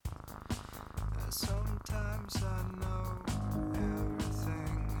Sometimes I know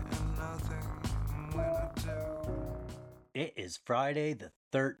everything and nothing when I do. It is Friday the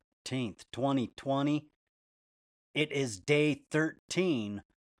 13th, 2020. It is day 13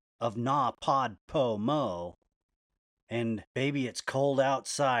 of NaPodPoMo. And baby, it's cold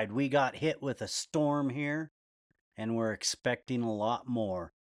outside. We got hit with a storm here, and we're expecting a lot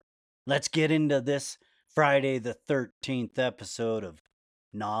more. Let's get into this Friday the 13th episode of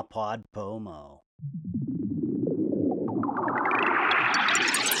NaPodPoMo.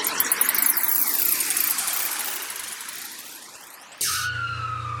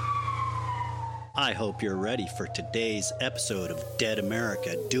 I hope you're ready for today's episode of Dead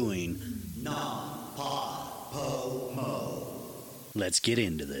America doing NaPodPoMo. Let's get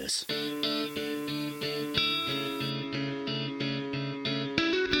into this.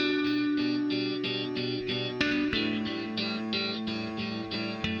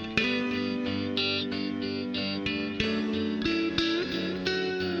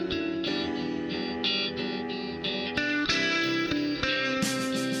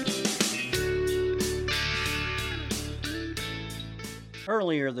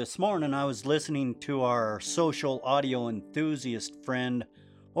 Earlier this morning, I was listening to our social audio enthusiast friend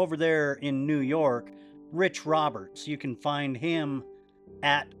over there in New York, Rich Roberts. You can find him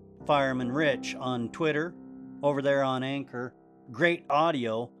at Fireman Rich on Twitter, over there on Anchor. Great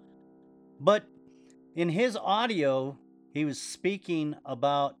audio. But in his audio, he was speaking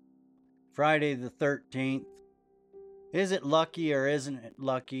about Friday the 13th. Is it lucky or isn't it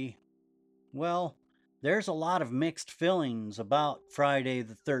lucky? Well, there's a lot of mixed feelings about Friday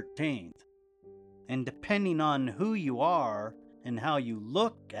the 13th. And depending on who you are and how you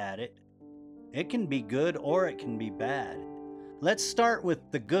look at it, it can be good or it can be bad. Let's start with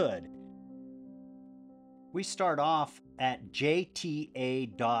the good. We start off at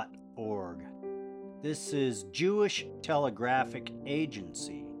jta.org. This is Jewish Telegraphic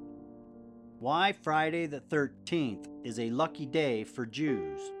Agency. Why Friday the 13th is a lucky day for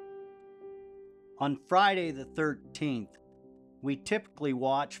Jews. On Friday the 13th, we typically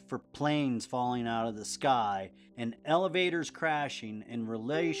watch for planes falling out of the sky and elevators crashing and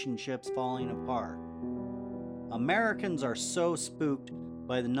relationships falling apart. Americans are so spooked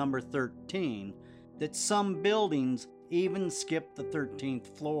by the number 13 that some buildings even skip the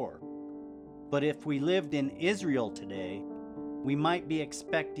 13th floor. But if we lived in Israel today, we might be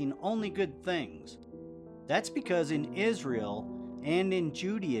expecting only good things. That's because in Israel and in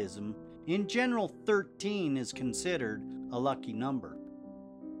Judaism, in general, 13 is considered a lucky number.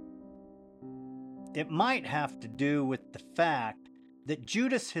 It might have to do with the fact that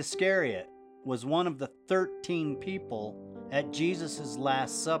Judas Iscariot was one of the 13 people at Jesus'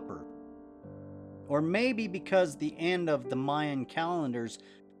 Last Supper. Or maybe because the end of the Mayan calendar's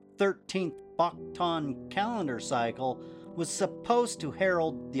 13th Bactan calendar cycle was supposed to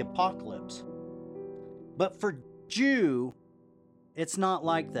herald the apocalypse. But for Jew, it's not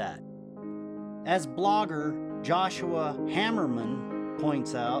like that. As blogger Joshua Hammerman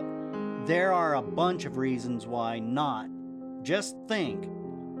points out, there are a bunch of reasons why not. Just think,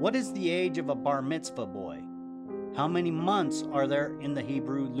 what is the age of a bar mitzvah boy? How many months are there in the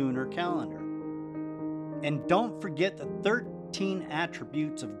Hebrew lunar calendar? And don't forget the 13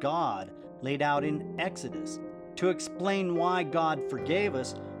 attributes of God laid out in Exodus to explain why God forgave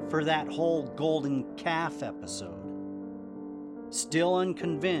us for that whole golden calf episode. Still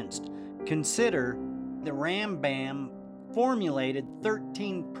unconvinced? Consider the Rambam formulated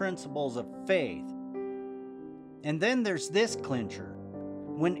 13 principles of faith. And then there's this clincher.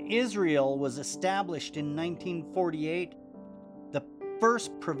 When Israel was established in 1948, the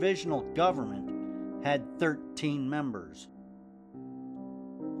first provisional government had 13 members.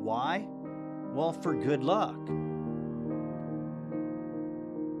 Why? Well, for good luck.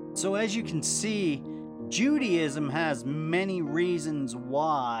 So as you can see, Judaism has many reasons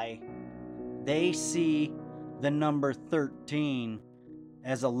why they see the number 13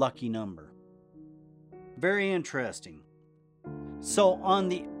 as a lucky number. Very interesting. So on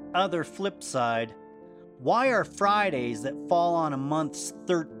the other flip side, why are Fridays that fall on a month's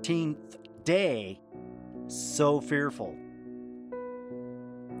 13th day so fearful?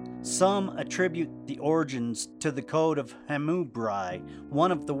 Some attribute the origins to the Code of Hammurabi,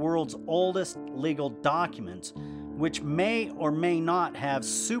 one of the world's oldest legal documents, which may or may not have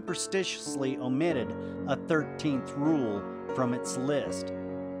superstitiously omitted a 13th rule from its list.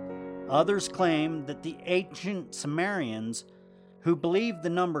 Others claim that the ancient Sumerians, who believed the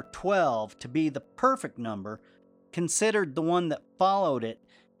number 12 to be the perfect number, considered the one that followed it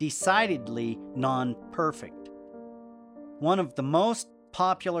decidedly non-perfect. One of the most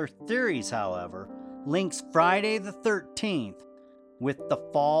popular theories, however, links Friday the 13th with the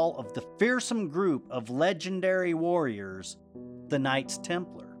fall of the fearsome group of legendary warriors, the Knights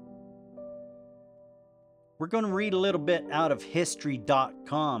Templar. We're going to read a little bit out of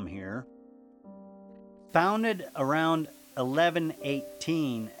history.com here. Founded around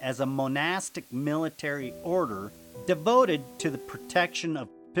 1118 as a monastic military order devoted to the protection of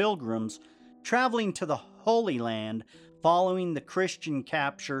pilgrims traveling to the Holy Land following the Christian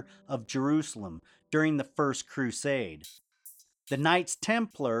capture of Jerusalem during the First Crusade. The Knights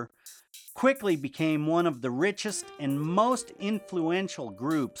Templar quickly became one of the richest and most influential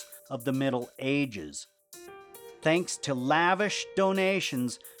groups of the Middle Ages. Thanks to lavish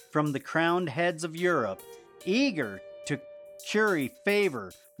donations from the crowned heads of Europe, eager to curry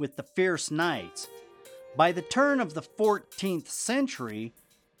favor with the fierce knights. By the turn of the 14th century,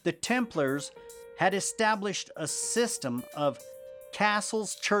 the Templars had established a system of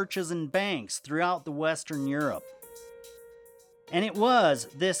castles, churches, and banks throughout the Western Europe. And it was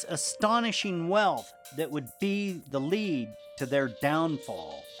this astonishing wealth that would be the lead to their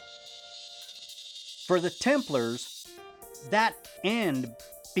downfall. For the Templars, that end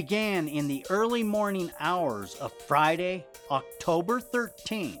began in the early morning hours of Friday, October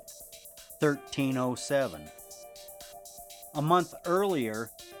 13th, 1307. A month earlier,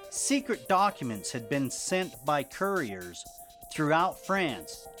 secret documents had been sent by couriers throughout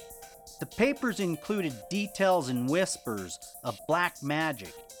France. The papers included details and whispers of black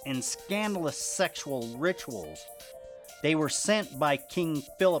magic and scandalous sexual rituals. They were sent by King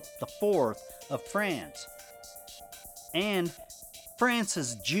Philip IV of France and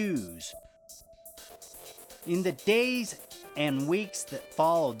France's Jews. In the days and weeks that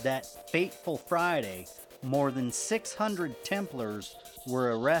followed that fateful Friday, more than 600 Templars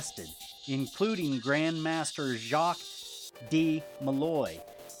were arrested, including Grand Master Jacques de Molay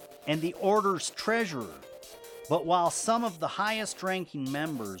and the order's treasurer. But while some of the highest-ranking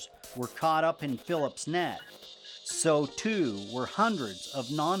members were caught up in Philip's net, so too were hundreds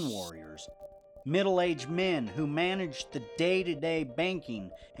of non-warriors, middle-aged men who managed the day-to-day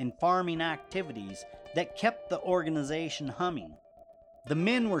banking and farming activities that kept the organization humming. The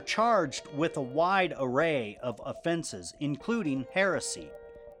men were charged with a wide array of offenses, including heresy,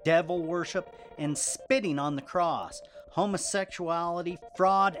 devil worship, and spitting on the cross, homosexuality,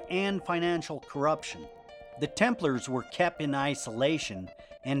 fraud, and financial corruption. The Templars were kept in isolation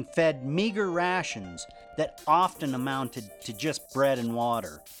and fed meager rations that often amounted to just bread and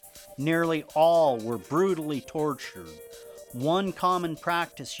water. Nearly all were brutally tortured. One common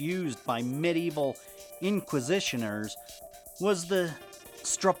practice used by medieval inquisitioners was the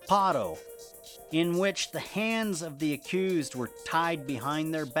strappado, in which the hands of the accused were tied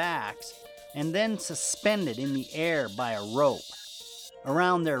behind their backs and then suspended in the air by a rope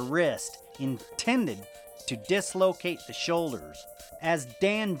around their wrist, intended to dislocate the shoulders. As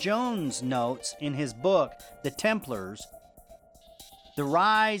Dan Jones notes in his book, The Templars, the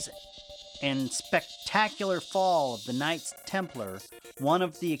rise and spectacular fall of the Knights Templar, one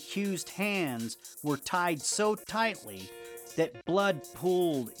of the accused hands were tied so tightly that blood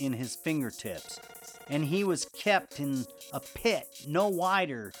pooled in his fingertips, and he was kept in a pit no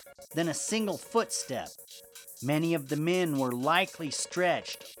wider than a single footstep. Many of the men were likely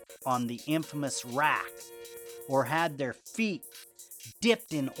stretched on the infamous rack, or had their feet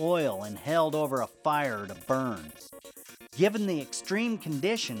dipped in oil and held over a fire to burn. Given the extreme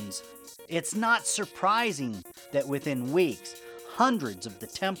conditions, it's not surprising that within weeks, hundreds of the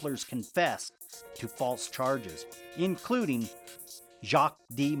Templars confessed to false charges, including Jacques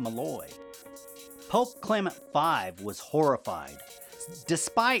de Molay. Pope Clement V was horrified.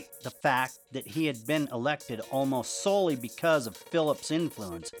 Despite the fact that he had been elected almost solely because of Philip's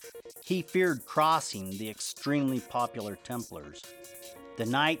influence, he feared crossing the extremely popular Templars. The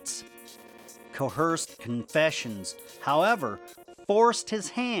Knights' coerced confessions, however, forced his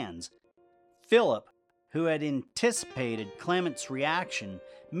hands. Philip, who had anticipated Clement's reaction,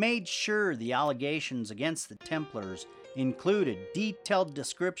 made sure the allegations against the Templars included detailed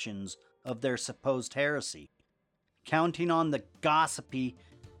descriptions of their supposed heresy, counting on the gossipy,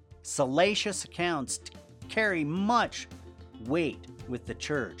 salacious accounts to carry much weight with the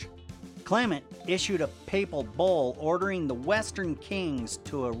church. Clement issued a papal bull ordering the Western kings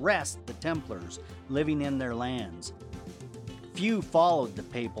to arrest the Templars living in their lands. Few followed the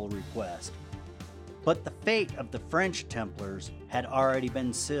papal request, but the fate of the French Templars had already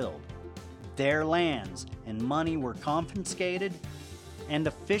been sealed. Their lands and money were confiscated and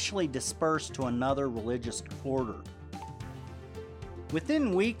officially dispersed to another religious order.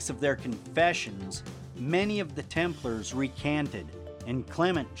 Within weeks of their confessions, many of the Templars recanted, and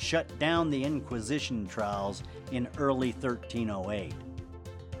Clement shut down the Inquisition trials in early 1308.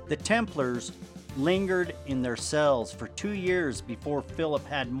 The Templars lingered in their cells for 2 years before Philip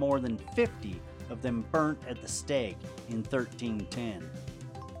had more than 50 of them burnt at the stake in 1310.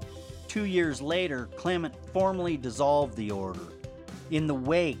 2 years later, Clement formally dissolved the order. In the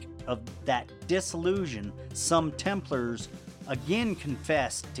wake of that dissolution, some Templars again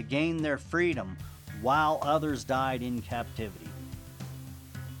confessed to gain their freedom, while others died in captivity.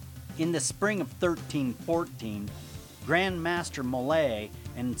 In the spring of 1314, Grand Master Molay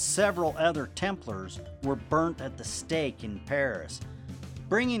and several other Templars were burnt at the stake in Paris,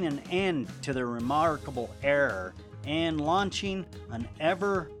 bringing an end to their remarkable error and launching an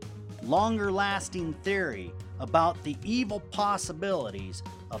ever longer-lasting theory about the evil possibilities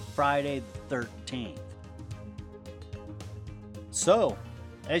of Friday the 13th. So,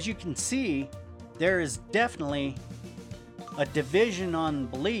 as you can see, there is definitely a division on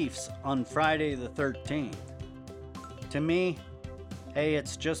beliefs on Friday the 13th. To me, hey,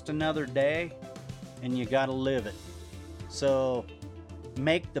 it's just another day and you gotta live it. So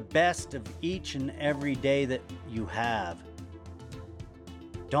make the best of each and every day that you have.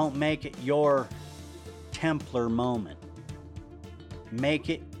 Don't make it your Templar moment. Make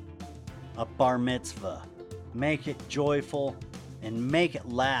it a bar mitzvah. Make it joyful and make it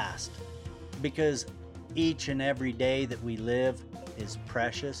last, because each and every day that we live is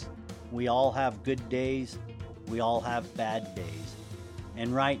precious. We all have good days. We all have bad days.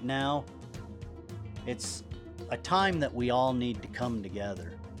 And right now, it's a time that we all need to come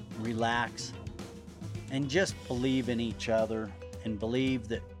together, relax, and just believe in each other and believe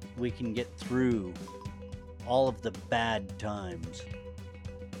that we can get through all of the bad times.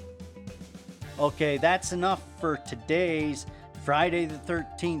 Okay, that's enough for today's Friday the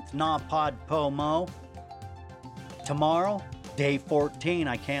 13th NaPodPoMo. Tomorrow, day 14,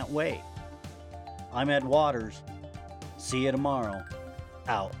 I can't wait. I'm Ed Waters. See you tomorrow.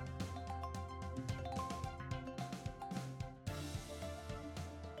 Out.